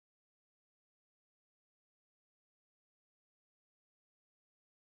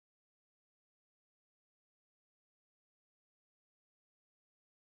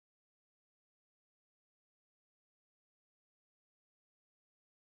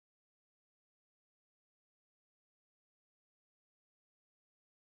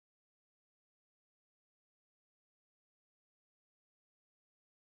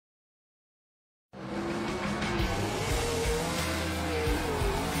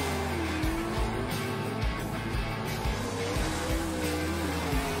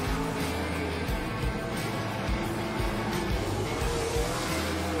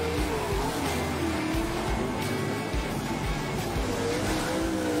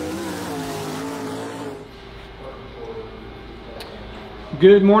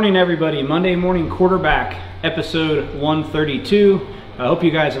Good morning, everybody. Monday morning quarterback, episode 132. I hope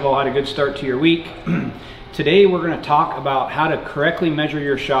you guys have all had a good start to your week. Today we're going to talk about how to correctly measure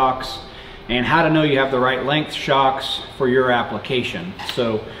your shocks and how to know you have the right length shocks for your application.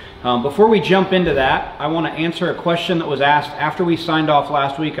 So before we jump into that, I want to answer a question that was asked after we signed off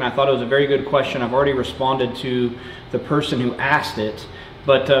last week, and I thought it was a very good question. I've already responded to the person who asked it,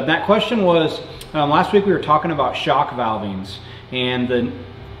 but that question was, last week we were talking about shock valvings and the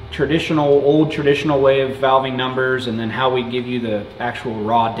old traditional way of valving numbers, and then how we give you the actual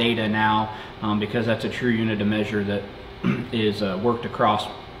raw data now, because that's a true unit of measure that is worked across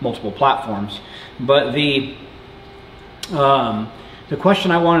multiple platforms. But the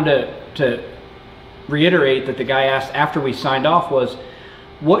question I wanted to reiterate that the guy asked after we signed off was,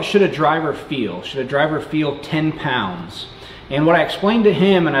 what should a driver feel? Should a driver feel 10 pounds? And what I explained to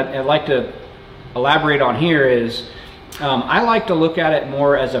him, and I'd like to elaborate on here, is I like to look at it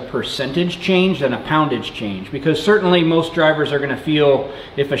more as a percentage change than a poundage change, because certainly most drivers are going to feel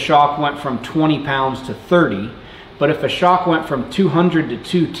if a shock went from 20 pounds to 30, but if a shock went from 200 to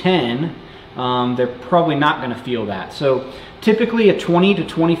 210, they're probably not going to feel that. So typically a 20 to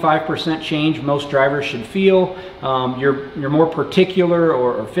 25% change most drivers should feel. Your more particular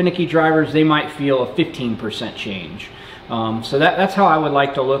or finicky drivers, they might feel a 15% change. So that's how I would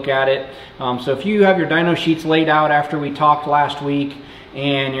like to look at it. So if you have your dyno sheets laid out after we talked last week,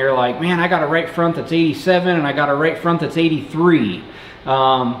 and you're like, man, I got a right front that's 87 and I got a right front that's 83.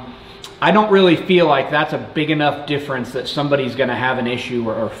 I don't really feel like that's a big enough difference that somebody's going to have an issue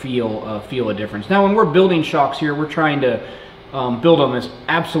or feel a difference. Now, when we're building shocks here, we're trying to build them as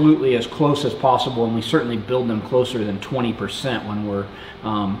absolutely as close as possible, and we certainly build them closer than 20% when we're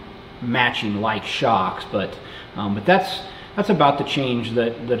matching like shocks. But that's about the change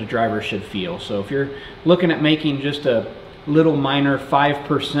that a driver should feel. So if you're looking at making just a little minor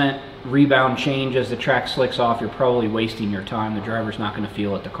 5% rebound change as the track slicks off, you're probably wasting your time. The driver's not going to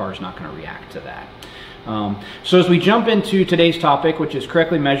feel it. The car's not going to react to that. So as we jump into today's topic, which is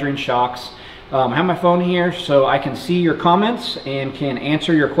correctly measuring shocks, I have my phone here so I can see your comments and can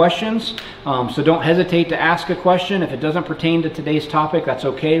answer your questions. So don't hesitate to ask a question. If it doesn't pertain to today's topic, that's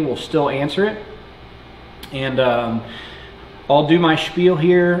okay. We'll still answer it. And I'll do my spiel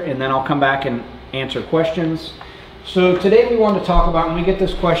here, and then I'll come back and answer questions. So today we want to talk about, and we get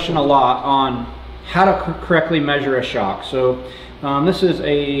this question a lot, on how to correctly measure a shock. So this is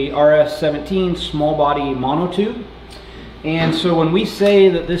a RS17 small body monotube. And so when we say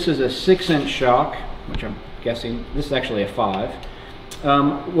that this is a 6-inch shock, which I'm guessing this is actually a 5,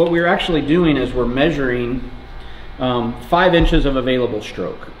 what we're actually doing is we're measuring 5 inches of available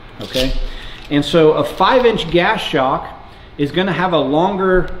stroke, okay? And so a 5-inch gas shock is going to have a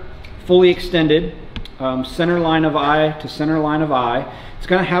longer, fully extended center line of eye to center line of eye. It's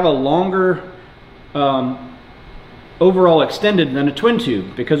going to have a longer overall extended than a twin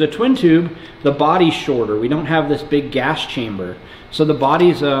tube, because a twin tube, the body's shorter. We don't have this big gas chamber. So the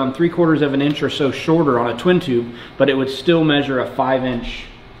body's 3/4 of an inch or so shorter on a twin tube, but it would still measure a 5-inch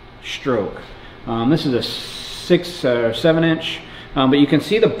stroke. This is a 6 or 7-inch. But you can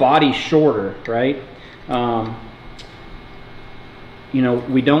see the body's shorter, right? You know,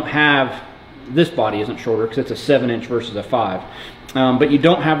 we don't have, this body isn't shorter because it's a 7-inch versus a 5. But you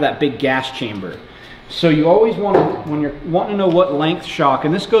don't have that big gas chamber. So you always want to, when you're wanting to know what length shock,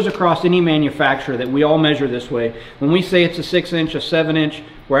 and this goes across any manufacturer, that we all measure this way. When we say it's a 6-inch, a 7-inch,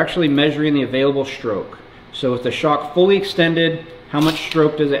 we're actually measuring the available stroke. So with the shock fully extended, how much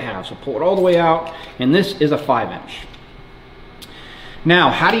stroke does it have? So pull it all the way out, and this is a 5-inch.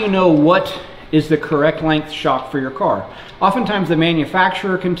 Now, how do you know what is the correct length shock for your car? Oftentimes the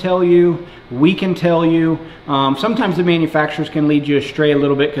manufacturer can tell you, we can tell you. Sometimes the manufacturers can lead you astray a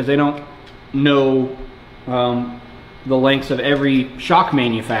little bit because they don't know the lengths of every shock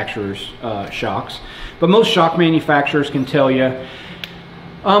manufacturer's shocks. But most shock manufacturers can tell you.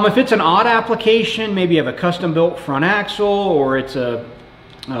 If it's an odd application, maybe you have a custom built front axle, or it's a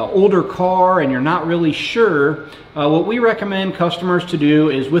older car and you're not really sure, what we recommend customers to do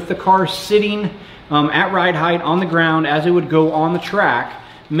is, with the car sitting at ride height on the ground as it would go on the track,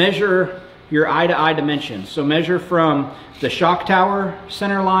 measure your eye-to-eye dimensions. So measure from the shock tower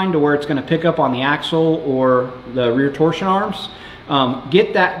center line to where it's going to pick up on the axle or the rear torsion arms.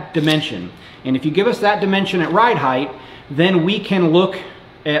 Get that dimension, and if you give us that dimension at ride height, then we can look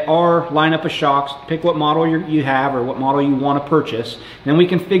at our lineup of shocks, pick what model you have or what model you want to purchase, then we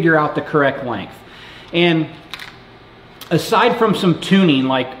can figure out the correct length. And aside from some tuning,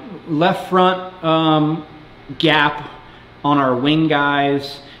 like left front gap on our wing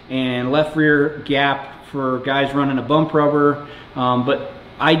guys and left rear gap for guys running a bump rubber, but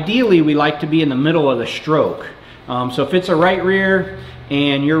ideally we like to be in the middle of the stroke. So if it's a right rear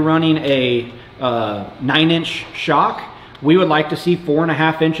and you're running a 9-inch shock, we would like to see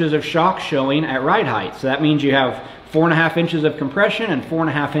 4.5 inches of shock showing at ride height. So that means you have 4.5 inches of compression and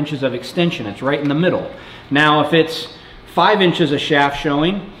 4.5 inches of extension. It's right in the middle. Now if it's 5 inches of shaft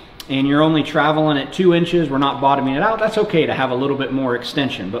showing and you're only traveling at 2 inches, we're not bottoming it out, that's okay to have a little bit more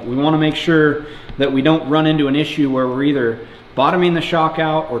extension. But we want to make sure that we don't run into an issue where we're either bottoming the shock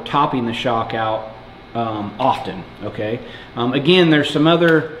out or topping the shock out often, okay? Again, there's some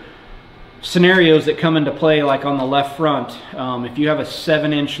other scenarios that come into play, like on the left front. If you have a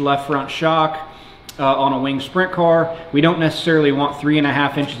 7-inch left front shock on a wing sprint car, we don't necessarily want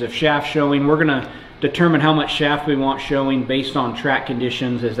 3.5 inches of shaft showing. We're gonna determine how much shaft we want showing based on track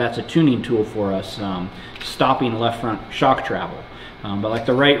conditions, as that's a tuning tool for us, stopping left front shock travel. But like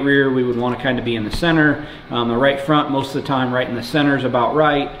the right rear, we would want to kind of be in the center. The right front, most of the time, right in the center is about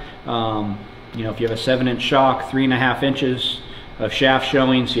right. You know, if you have a 7-inch shock, 3.5 inches of shaft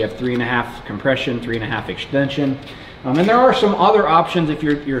showing, so you have 3.5 compression, 3.5 extension. And there are some other options. If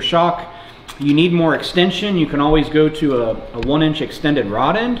your shock, you need more extension, you can always go to a 1-inch extended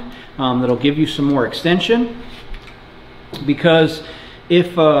rod end. That'll give you some more extension, because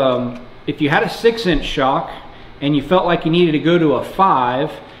if you had a 6-inch shock and you felt like you needed to go to a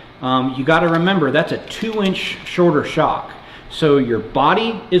 5, you got to remember that's a 2-inch shorter shock. So your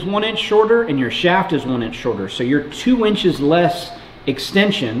body is 1 inch shorter and your shaft is 1 inch shorter. So you're 2 inches less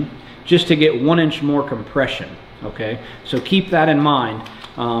extension just to get 1 inch more compression. Okay, so keep that in mind.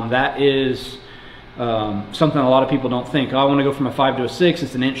 That is something a lot of people don't think. Oh, I want to go from a 5 to a 6,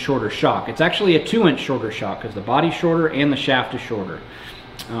 it's an inch shorter shock. It's actually a 2 inch shorter shock because the body's shorter and the shaft is shorter.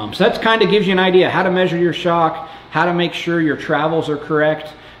 So that kind of gives you an idea how to measure your shock, how to make sure your travels are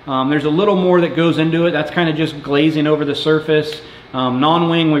correct. There's a little more that goes into it. That's kind of just glazing over the surface.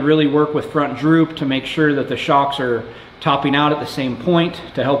 Non-wing, we really work with front droop to make sure that the shocks are topping out at the same point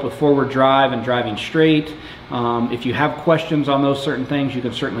to help with forward drive and driving straight. If you have questions on those certain things, you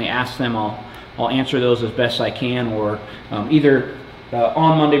can certainly ask them. I'll answer those as best I can, or either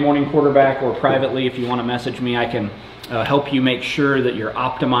on Monday Morning Quarterback or privately if you want to message me. I can help you make sure that you're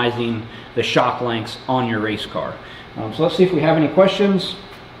optimizing the shock lengths on your race car. So let's see if we have any questions.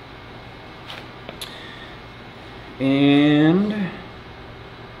 And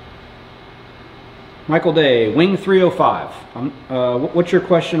Michael Day, Wing 305. What's your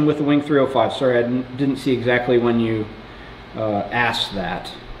question with the Wing 305? Sorry, I didn't see exactly when you asked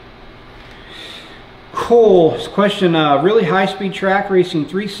that. Cole's question, really high-speed track racing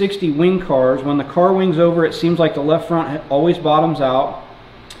 360 wing cars. When the car wings over, it seems like the left front always bottoms out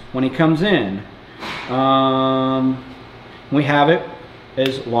when he comes in. We have it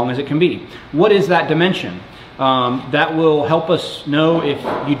as long as it can be. What is that dimension? That will help us know if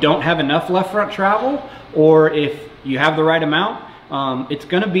you don't have enough left front travel or if you have the right amount. It's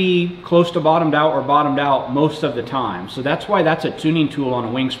going to be close to bottomed out or bottomed out most of the time. So that's why that's a tuning tool on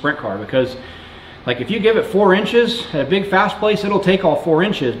a wing sprint car, because like if you give it 4 inches at a big fast place, it'll take all 4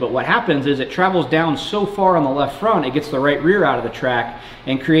 inches. But what happens is it travels down so far on the left front, it gets the right rear out of the track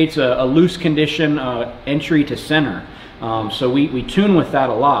and creates a loose condition entry to center. So we tune with that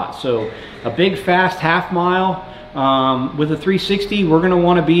a lot. So a big fast half mile with a 360, we're going to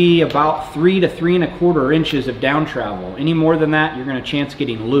want to be about 3 to 3¼ inches of down travel. Any more than that, you're going to chance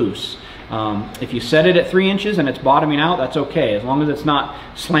getting loose. If you set it at 3 inches and it's bottoming out, that's okay, as long as it's not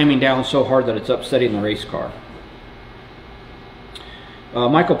slamming down so hard that it's upsetting the race car.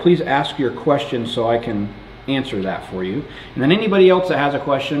 Michael, please ask your question so I can answer that for you. And then anybody else that has a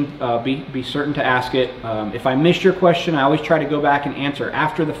question, be certain to ask it. If I missed your question, I always try to go back and answer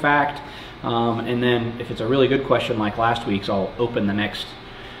after the fact. And then if it's a really good question like last week's, I'll open the next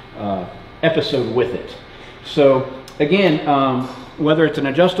episode with it. So again, whether it's an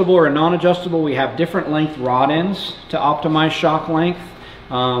adjustable or a non-adjustable, we have different length rod ends to optimize shock length.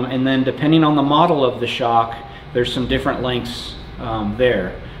 And then depending on the model of the shock, there's some different lengths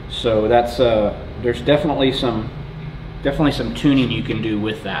there. So that's there's definitely some tuning you can do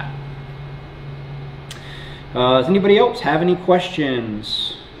with that. Does anybody else have any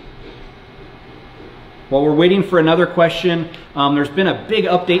questions? While we're waiting for another question, there's been a big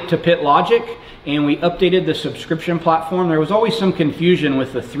update to Pit Logic, and we updated the subscription platform. There was always some confusion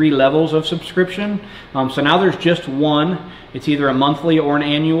with the 3 levels of subscription. So now there's just one. It's either a monthly or an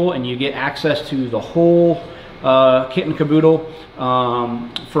annual, and you get access to the whole kit and caboodle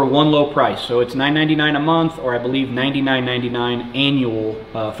for one low price. So it's $9.99 a month, or I believe $99.99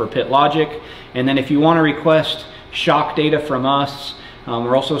 annual for Pit Logic. And then if you want to request shock data from us,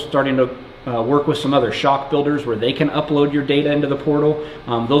 we're also starting to work with some other shock builders where they can upload your data into the portal.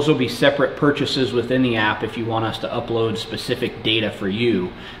 Those will be separate purchases within the app if you want us to upload specific data for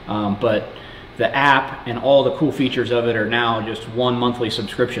you. But the app and all the cool features of it are now just one monthly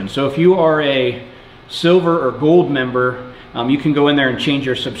subscription. So if you are a silver or gold member, you can go in there and change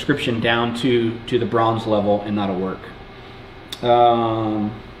your subscription down to the bronze level, and that'll work.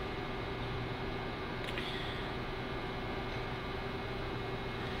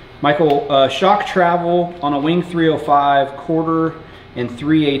 Michael, shock travel on a Wing 305 1/4 and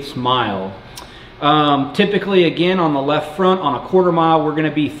 3/8 mile. Typically, again, on the left front, on a 1/4 mile, we're going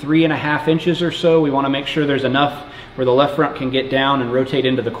to be 3.5 inches or so. We want to make sure there's enough where the left front can get down and rotate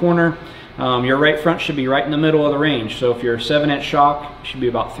into the corner. Your right front should be right in the middle of the range. So if you're a 7-inch shock, it should be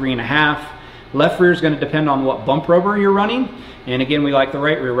about 3.5. Left rear is going to depend on what bump rubber you're running. And again, we like the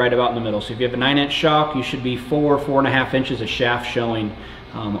right rear right about in the middle. So if you have a 9-inch shock, you should be 4.5 inches of shaft showing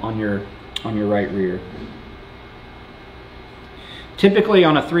on your right rear. Typically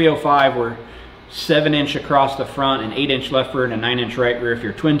on a 305, we're 7-inch across the front and 8-inch left rear and a 9-inch right rear if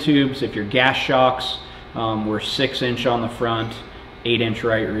you're twin tubes. If you're gas shocks, we're 6-inch on the front, 8-inch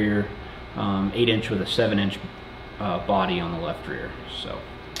right rear, 8-inch with a 7-inch body on the left rear. So,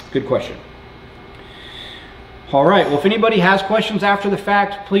 good question. All right, well, if anybody has questions after the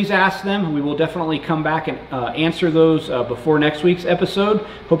fact, please ask them. We will definitely come back and answer those before next week's episode.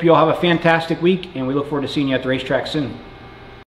 Hope you all have a fantastic week, and we look forward to seeing you at the racetrack soon.